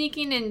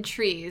sneaking in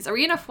trees. Are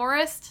we in a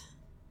forest?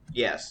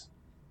 Yes.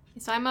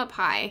 So I'm up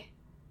high.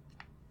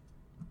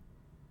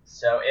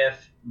 So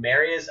if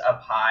Mary is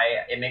up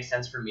high, it makes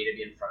sense for me to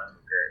be in front of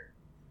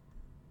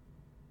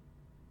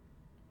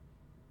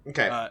McGirt.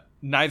 Okay.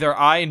 Neither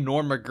I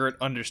nor McGirt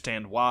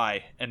understand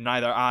why, and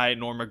neither I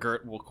nor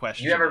McGirt will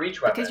question. You have a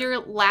reach weapon. Because you're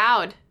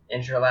loud.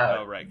 And you're loud.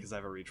 Oh, right, because I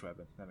have a reach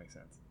weapon. That makes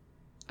sense.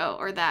 Oh,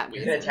 or that. You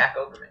reason. can attack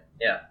over me.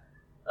 Yeah.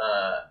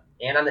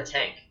 And on the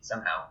tank,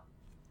 somehow.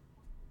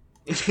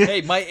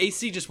 Hey, my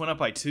AC just went up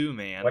by 2,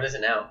 man. What is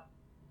it now?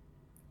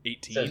 18.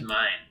 It says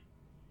mine.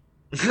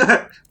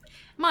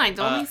 Mine's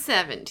only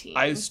 17.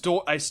 I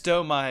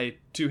stow my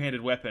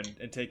two-handed weapon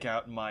and take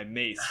out my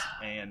mace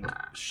and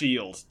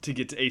shield to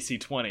get to AC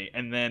 20,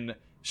 and then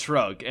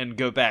shrug and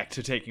go back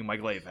to taking my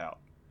glaive out.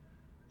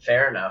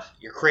 Fair enough.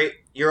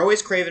 You're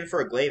always craving for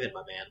a glaive,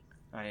 my man.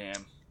 I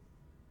am.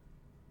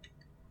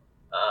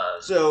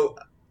 So,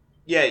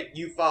 yeah,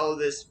 you follow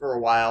this for a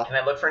while. Can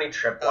I look for any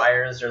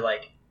tripwires or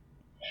like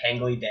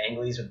hangly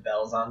danglies with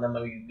bells on them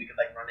that we could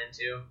like run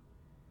into?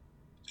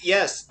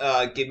 Yes,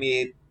 give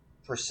me a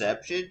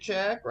perception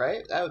check,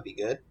 right? That would be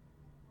good.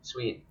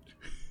 Sweet.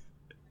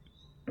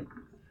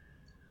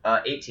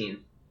 18.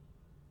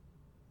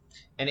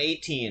 An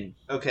 18.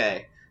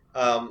 Okay.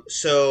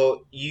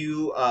 So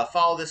you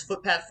follow this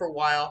footpath for a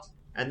while,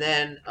 and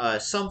then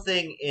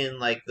something in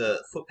like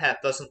the footpath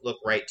doesn't look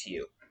right to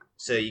you.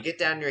 So you get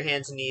down on your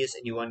hands and knees,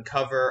 and you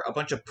uncover a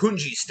bunch of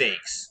punji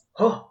steaks.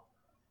 Oh,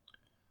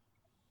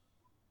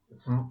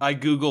 I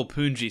Google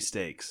punji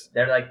steaks.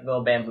 they're like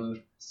little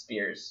bamboo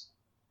spears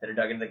that are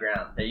dug into the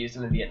ground. They used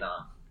them in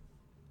Vietnam.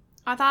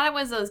 I thought it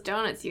was those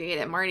donuts you ate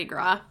at Mardi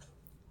Gras.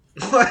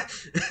 What?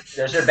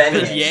 Those are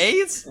beignets.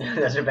 Beignets?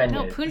 Those are beignets.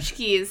 No,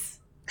 punchkis.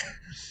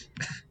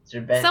 Those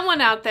are ben- Someone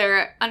out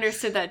there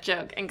understood that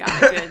joke and got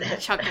a good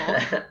chuckle.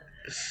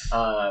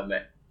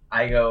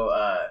 I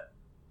go,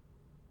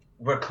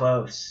 we're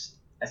close.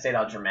 I say it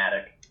all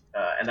dramatic.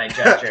 And I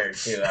gesture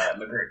to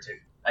McGirt to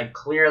I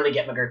clearly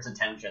get McGirt's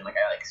attention. Like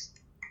I like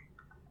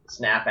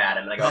snap at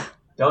him and I go,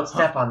 don't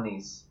step on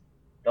these.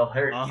 They'll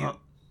hurt Uh-huh.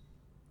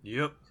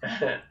 Yep.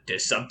 you.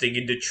 There's something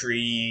in the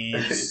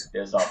trees.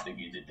 There's something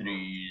in the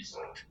trees.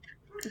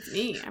 It's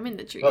me. I'm in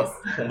the trees.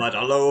 Oh. Mud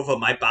all over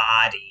my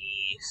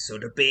body, so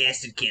the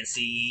bastard can't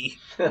see.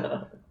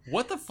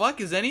 What the fuck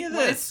is any of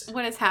this?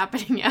 What is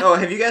happening now? Oh,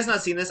 have you guys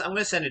not seen this? I'm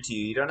gonna send it to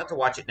you. You don't have to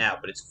watch it now,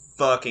 but it's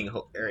fucking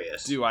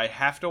hilarious. Do I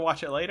have to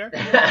watch it later?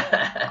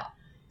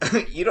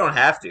 You don't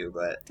have to,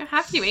 but You don't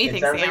have to do It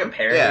anything, sounds Sam. like a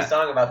parody Yeah.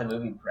 song about the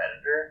movie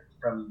Predator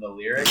from the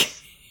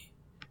lyrics.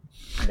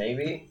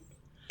 Maybe.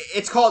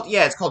 it's called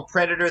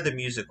Predator the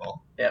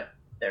Musical. There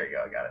we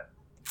go. I got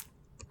it.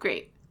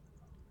 Great.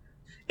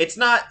 It's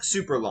not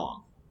super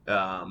long,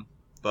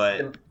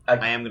 but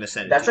I am gonna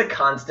send it. That's to a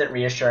constant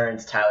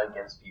reassurance Tyler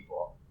gives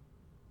people.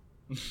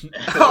 you.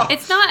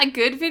 It's not a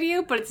good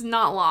video, but it's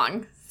not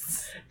long.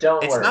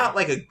 Don't It's worry. not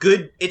like a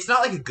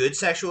good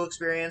sexual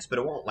experience, but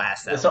it won't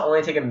last that This will long.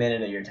 only take a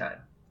minute of your time.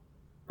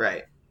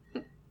 Right.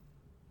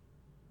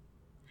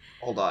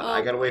 Hold on, Oh,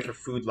 I gotta wait boy. for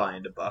Food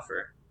Lion to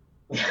buffer.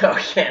 I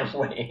can't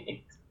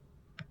wait.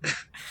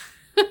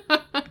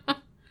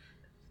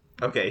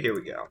 Okay, here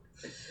we go.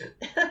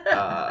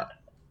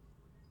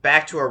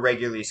 Back to our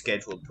regularly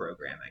scheduled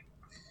programming.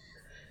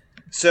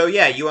 So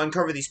yeah, you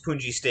uncover these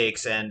punji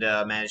steaks and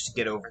manage to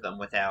get over them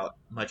without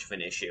much of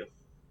an issue.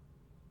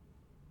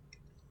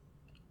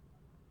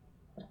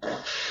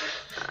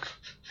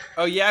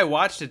 Oh yeah, I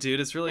watched it, dude.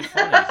 It's really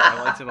funny.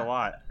 I liked it a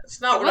lot.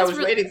 That's not It what I was was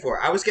really- waiting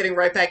for. I was getting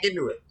right back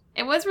into it.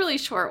 It was really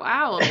short.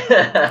 Wow.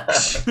 Wow.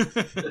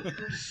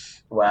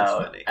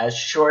 That's funny. As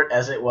short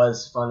as it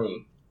was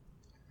funny.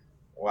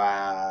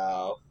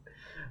 Wow.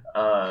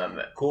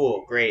 Um,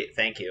 Cool. Great.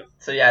 Thank you.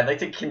 so yeah, I'd like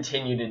to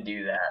continue to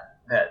do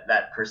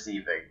that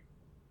perceiving.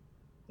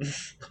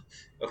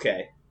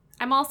 Okay.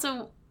 I'm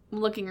also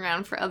looking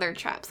around for other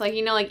traps. Like,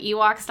 you know, like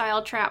Ewok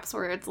style traps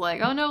where it's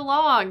like, oh no,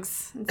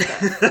 logs and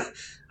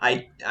stuff.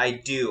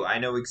 I do. I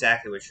know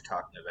exactly what you're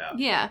talking about.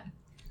 Yeah.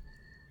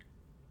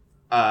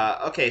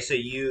 Okay, so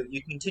you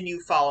continue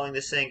following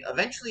this thing.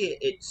 Eventually,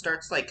 it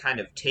starts like kind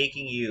of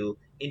taking you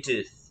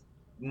into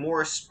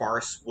more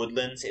sparse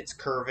woodlands. It's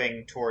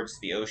curving towards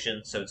the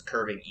ocean, so it's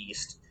curving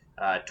east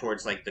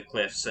towards like the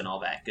cliffs and all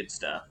that good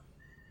stuff.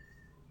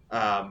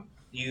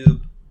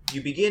 You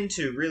begin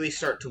to really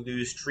start to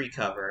lose tree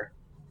cover,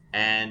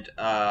 and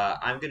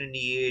I'm gonna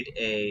need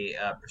a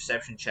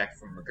perception check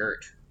from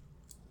McGirt.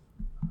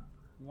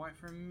 Why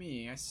for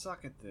me? I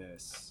suck at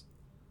this.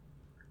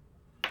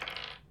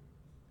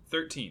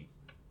 13.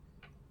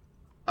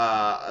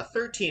 A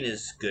 13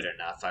 is good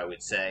enough, I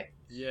would say.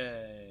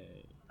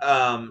 Yay.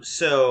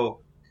 So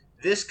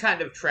this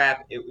kind of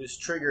trap, it was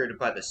triggered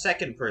by the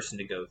second person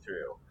to go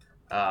through.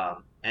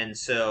 And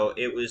so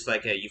it was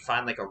like you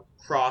find like a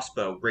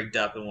crossbow rigged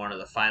up in one of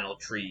the final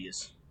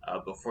trees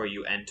before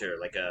you enter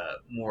like a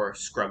more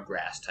scrub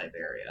grass type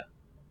area.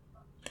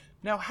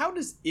 Now, how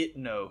does it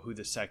know who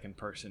the second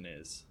person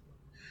is?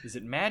 Is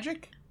it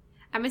magic?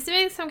 I'm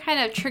assuming some kind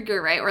of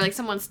trigger, right? Where like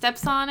someone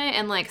steps on it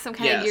and like some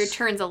kind of gear Yes.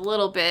 turns a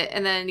little bit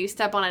and then you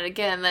step on it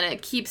again and then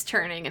it keeps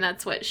turning and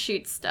that's what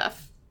shoots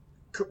stuff.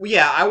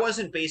 Yeah, I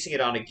wasn't basing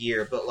it on a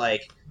gear, but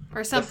like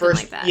Or the something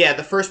first, like that. yeah,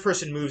 the first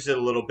person moves it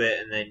a little bit,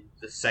 and then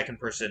the second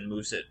person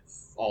moves it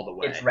all the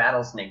way. It's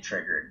rattlesnake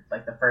triggered.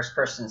 Like the first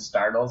person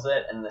startles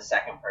it, and the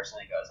second person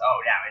goes, "Oh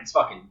yeah, it's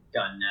fucking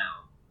done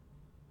now."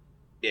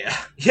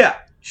 Yeah,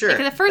 sure.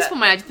 Because the first That- one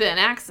might have been an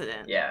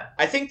accident. Yeah,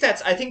 I think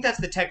that's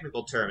the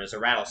technical term is a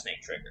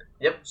rattlesnake trigger.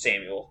 Yep.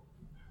 Samuel.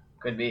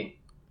 could be.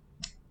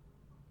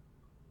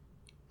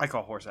 I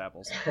call horse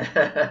apples.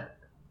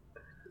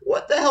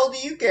 What the hell do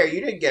you care?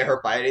 You didn't get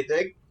hurt by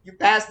anything. You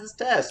passed this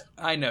test.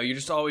 I know,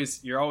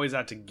 you're always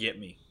out to get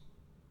me.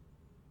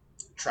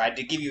 Tried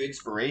to give you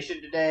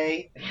inspiration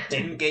today.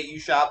 Didn't get you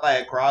shot by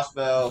a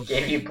crossbow.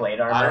 Gave you plate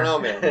armor. I don't know,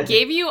 man.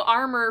 Gave you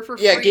armor for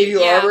free. Yeah, gave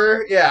you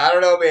armor. Yeah, I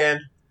don't know, man.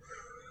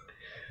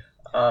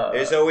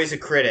 There's always a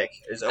critic.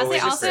 There's I'll say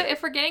always a also, critic.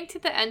 if we're getting to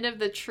the end of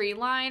the tree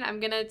line, I'm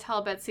gonna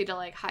tell Betsy to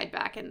like hide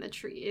back in the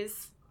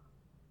trees.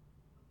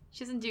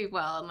 She doesn't do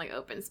well in like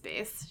open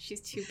space.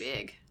 She's too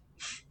big.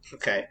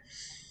 Okay.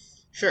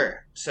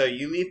 Sure. So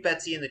you leave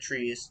Betsy in the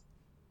trees.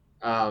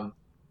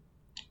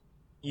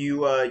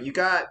 You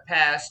got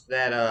past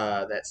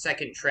that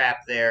second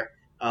trap there,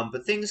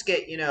 but things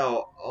get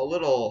a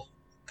little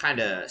kind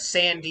of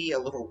sandy, a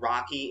little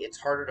rocky. It's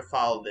harder to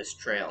follow this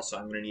trail, so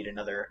I'm going to need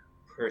another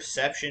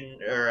perception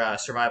or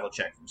survival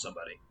check from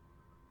somebody.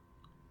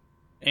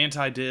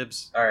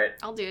 Anti-dibs. All right.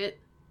 I'll do it.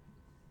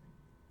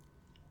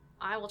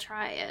 I will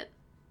try it.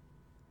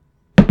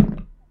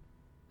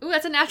 Ooh,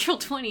 that's a natural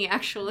 20,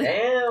 actually.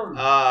 Damn.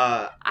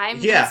 I'm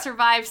yeah. gonna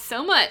survive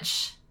so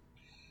much.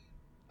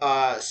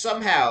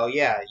 Somehow,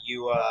 yeah,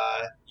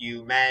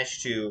 you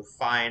manage to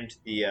find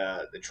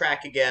the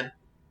track again,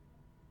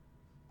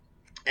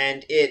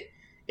 and it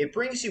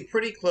brings you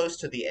pretty close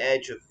to the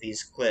edge of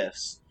these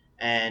cliffs,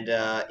 and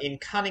in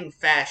cunning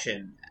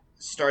fashion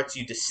starts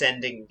you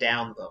descending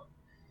down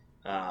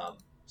them.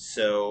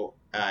 So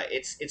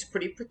it's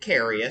pretty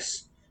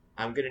precarious.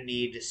 I'm gonna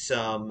need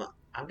some.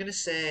 I'm gonna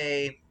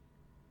say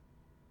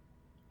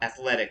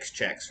athletics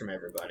checks from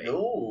everybody.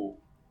 Ooh.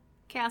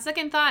 Okay, on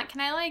second thought, can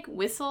I like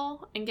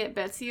whistle and get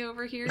Betsy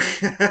over here?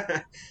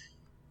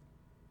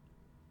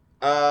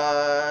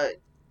 Sure.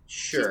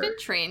 She's been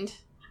trained.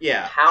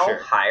 Yeah. How sure.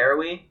 high are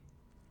we?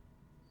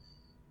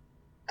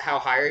 How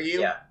high are you?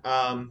 Yeah.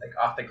 Like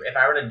off the. If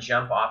I were to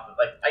jump off,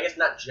 I guess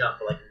not jump,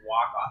 but like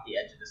walk off the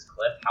edge of this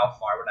cliff, how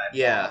far would I fall?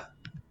 Yeah.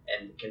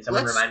 And can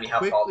someone Let's remind me how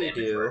fall quickly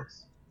damage do-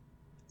 works?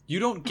 You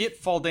don't get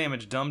fall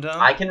damage,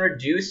 dum-dum. I can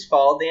reduce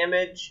fall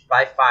damage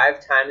by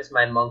 5 times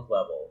my monk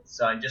level.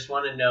 So I just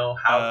want to know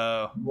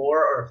how more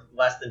or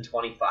less than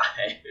 25.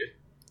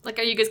 Like,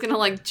 are you guys gonna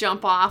like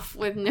jump off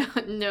with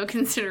no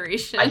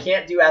consideration? I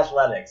can't do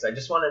athletics. I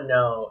just want to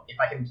know if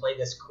I can play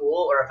this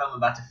cool or if I'm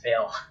about to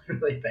fail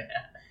really bad.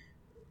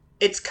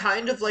 It's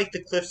kind of like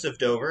the Cliffs of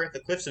Dover. The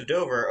Cliffs of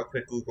Dover, a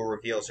quick Google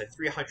reveals, are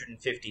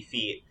 350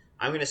 feet.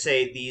 I'm going to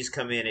say these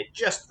come in at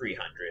just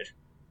 300.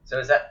 So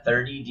is that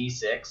 30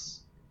 d6?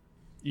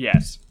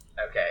 Yes.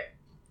 Okay.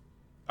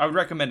 I would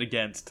recommend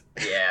against.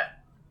 Yeah.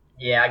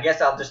 Yeah, I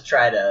guess I'll just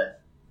try to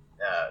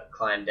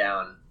climb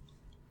down.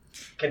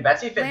 Can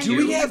Betsy fit Do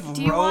two? we have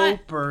Do you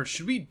rope, or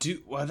should we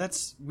do... Well,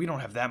 we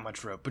don't have that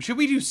much rope, but should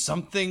we do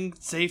something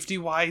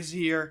safety-wise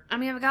here? I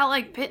mean, I've got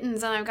like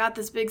Pittance and I've got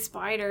this big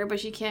spider,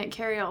 but she can't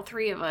carry all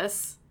 3 of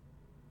us.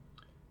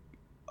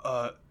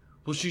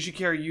 Well, she should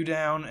carry you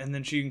down, and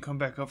then she can come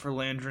back up for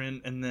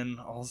Landrin, and then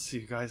I'll see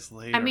you guys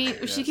later. I mean,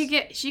 guess.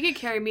 she could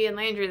carry me and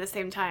Landry at the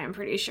same time, I'm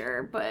pretty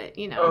sure, but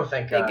you know, Oh,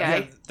 thank big God. guy.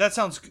 Yeah, that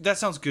sounds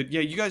good.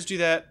 Yeah, you guys do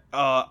that.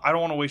 I don't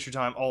want to waste your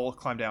time. I'll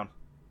climb down.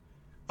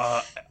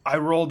 I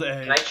rolled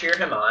a... Can I cheer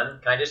him on?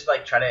 Can I just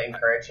like try to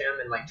encourage him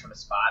and like try to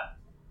spot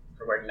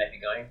for where he might be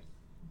going?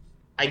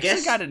 I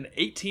guess... I got an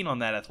 18 on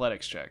that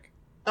athletics check.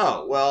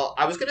 Oh, well,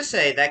 I was going to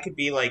say that could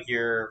be like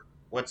your...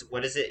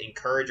 What is it?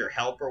 Encourage or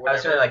help or I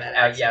was whatever? gonna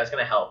I was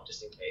gonna help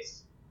just in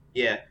case.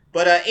 Yeah,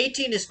 but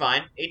 18 is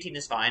fine. 18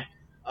 is fine.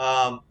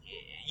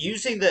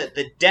 Using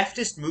the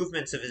deftest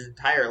movements of his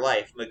entire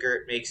life,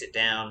 McGirt makes it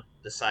down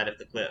the side of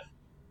the cliff.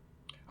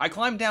 I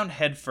climbed down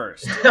head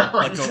first, Oh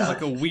my like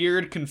God. a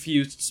weird,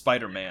 confused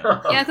Spider-Man.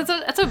 Yeah,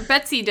 that's what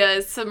Betsy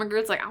does. So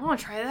McGirt's like, I want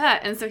to try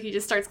that, and so he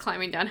just starts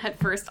climbing down head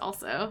first.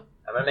 Also,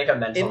 I'm gonna make a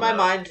mental In my note.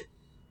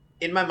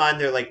 mind,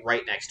 they're like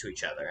right next to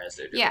each other as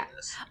they're doing Yeah.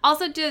 this.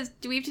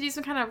 do we have to do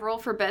some kind of roll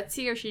for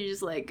Betsy, or is she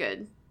just like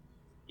good?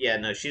 Yeah,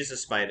 no, she's a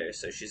spider,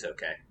 so she's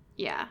okay.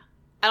 Yeah,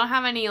 I don't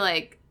have any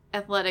like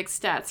athletic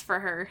stats for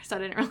her, so I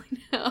didn't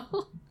really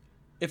know.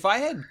 If I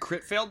had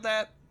crit failed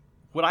that,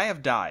 would I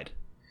have died?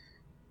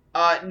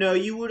 No,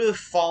 you would have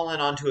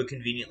fallen onto a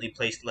conveniently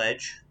placed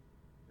ledge.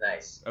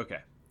 Nice. Okay.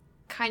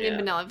 Kind Yeah. of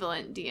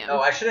benevolent DM. Oh,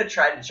 I should have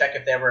tried to check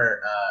if there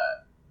were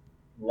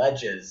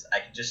ledges I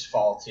could just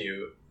fall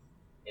to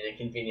in a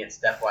convenient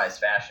stepwise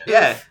fashion.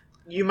 Yeah,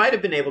 you might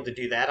have been able to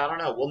do that. I don't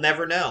know. We'll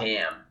never know.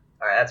 Damn.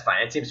 All right, that's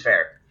fine. It seems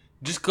fair.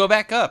 Just go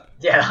back up.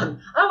 Yeah,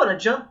 I want to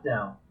jump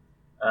now.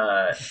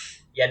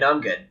 Yeah, no, I'm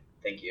good.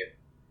 Thank you.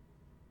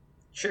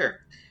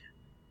 Sure.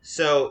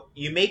 So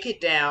you make it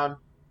down,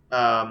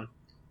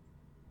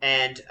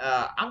 and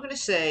I'm going to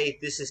say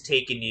this has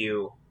taken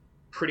you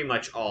pretty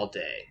much all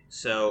day.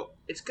 So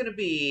it's going to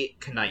be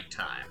night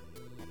time.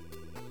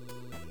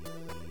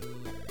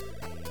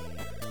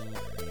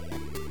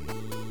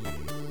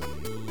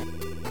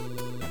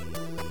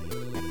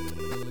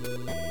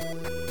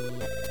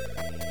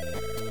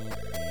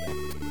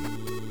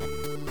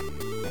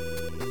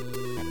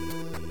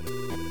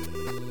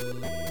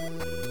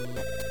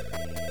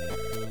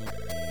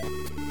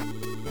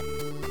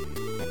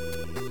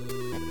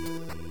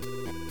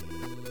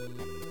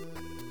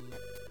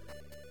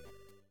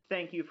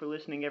 Thank you for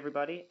listening,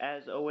 everybody.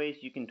 As always,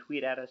 you can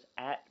tweet at us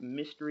at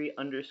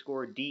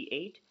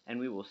mystery_D8, and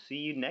we will see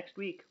you next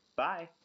week. Bye.